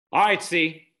All right,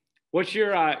 see, what's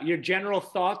your general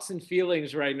thoughts and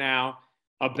feelings right now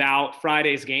about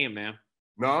Friday's game, man?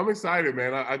 No, I'm excited,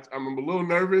 man. I'm a little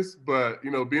nervous, but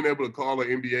being able to call an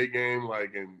NBA game,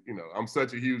 I'm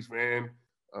such a huge fan.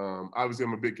 Obviously,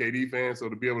 I'm a big KD fan, so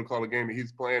to be able to call a game that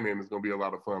he's playing in is going to be a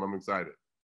lot of fun. I'm excited.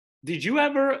 Did you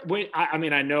ever? I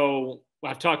mean, I know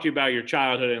I've talked to you about your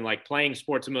childhood and like playing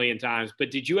sports a million times,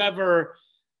 but did you ever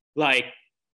like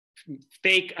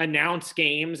fake announce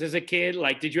games as a kid?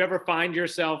 Like, did you ever find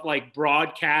yourself like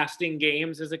broadcasting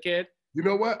games as a kid? You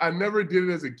know what? I never did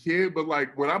it as a kid, but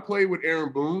like when I played with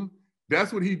Aaron Boone,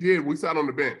 that's what he did. We sat on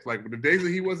the bench. Like the days that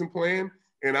he wasn't playing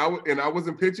and I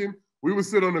wasn't pitching, we would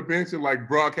sit on the bench and like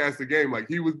broadcast the game. Like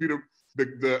he would be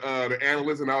the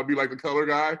analyst and I would be like the color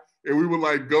guy, and we would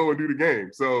like go and do the game.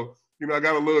 So I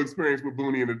got a little experience with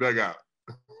Booney in the dugout.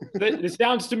 It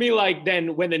sounds to me like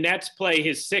then when the Nets play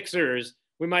his Sixers,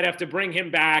 we might have to bring him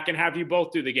back and have you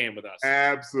both do the game with us.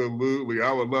 Absolutely.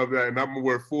 I would love that. And I'm going to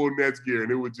wear full Nets gear,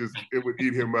 and it would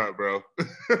eat him up, bro.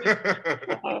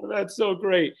 Oh, that's so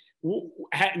great.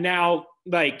 Now,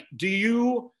 like, do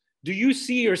you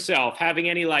see yourself having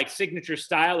any like signature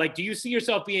style? Like, do you see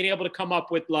yourself being able to come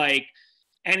up with like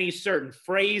any certain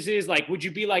phrases? Like, would you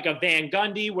be like a Van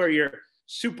Gundy where you're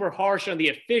super harsh on the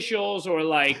officials, or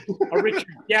like a Richard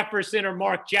Jefferson or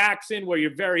Mark Jackson where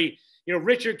you're very,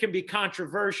 Richard can be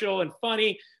controversial and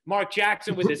funny. Mark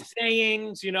Jackson with his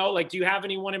sayings, like, do you have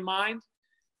anyone in mind?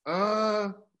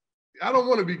 I don't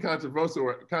want to be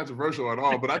controversial at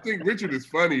all, but I think Richard is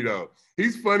funny though.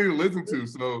 He's funny to listen to.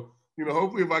 So,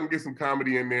 hopefully if I can get some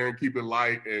comedy in there and keep it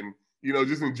light and,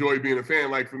 just enjoy being a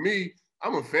fan. Like for me,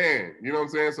 I'm a fan, you know what I'm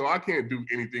saying? So I can't do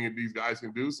anything that these guys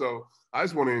can do. So I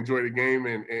just want to enjoy the game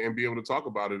and be able to talk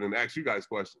about it and ask you guys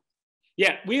questions.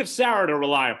 Yeah, we have Sarah to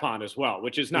rely upon as well,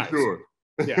 which is nice. For sure.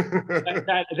 Yeah,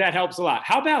 that helps a lot.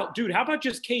 How about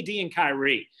just KD and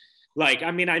Kyrie? Like, I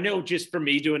mean, I know just for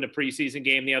me doing the preseason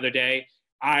game the other day,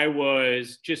 I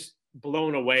was just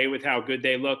blown away with how good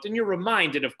they looked. And you're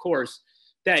reminded, of course,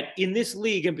 that in this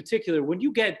league in particular, when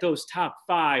you get those top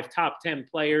 5, top 10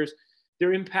 players,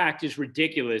 their impact is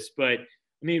ridiculous. But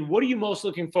I mean, what are you most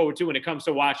looking forward to when it comes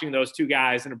to watching those two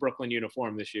guys in a Brooklyn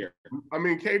uniform this year? I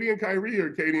mean, KD and Kyrie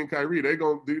are KD and Kyrie. They're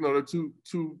going to, they're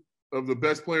two of the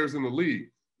best players in the league.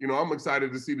 I'm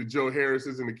excited to see the Joe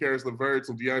Harrises and the Karis LeVerts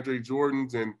and DeAndre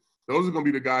Jordans, and those are going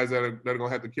to be the guys that are going to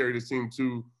have to carry this team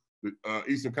to the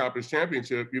Eastern Conference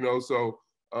Championship. So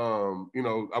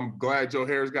I'm glad Joe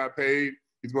Harris got paid.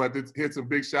 He's going to have to hit some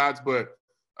big shots, but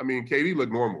I mean, KD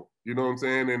looked normal. You know what I'm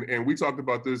saying? And we talked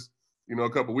about this, a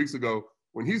couple of weeks ago.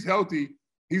 When he's healthy,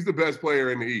 he's the best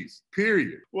player in the East,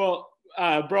 period. Well,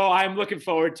 bro, I'm looking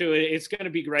forward to it. It's going to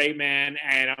be great, man.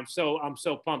 And I'm so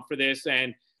pumped for this.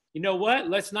 And you know what?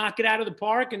 Let's knock it out of the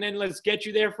park, and then let's get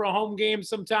you there for a home game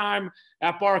sometime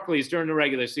at Barclays during the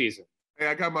regular season. Hey,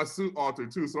 I got my suit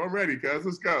altered too, so I'm ready, cuz.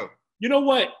 Let's go. You know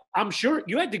what? I'm sure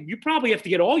you probably have to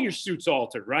get all your suits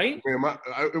altered, right? Man,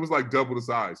 it was like double the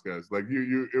size, guys. Like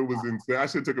it was insane. I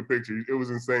should have took a picture. It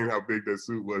was insane how big that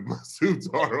suit was. My suits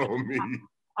are on me.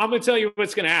 I'm gonna tell you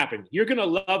what's gonna happen. You're gonna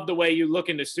love the way you look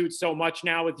in the suit so much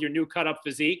now with your new cut-up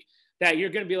physique that you're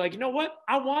gonna be like, you know what?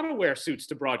 I want to wear suits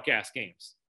to broadcast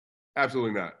games.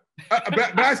 Absolutely not.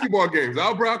 Basketball games.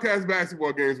 I'll broadcast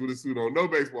basketball games with a suit on. No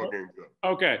baseball games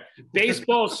though. Okay.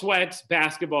 Baseball sweats,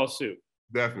 basketball suit.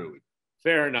 Definitely.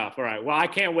 Fair enough. All right. Well, I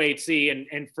can't wait. See,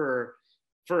 and for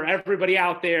everybody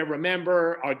out there,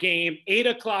 remember our game,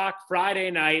 8:00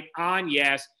 Friday night on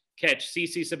Yes. Catch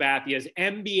CC Sabathia's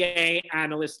NBA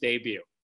analyst debut.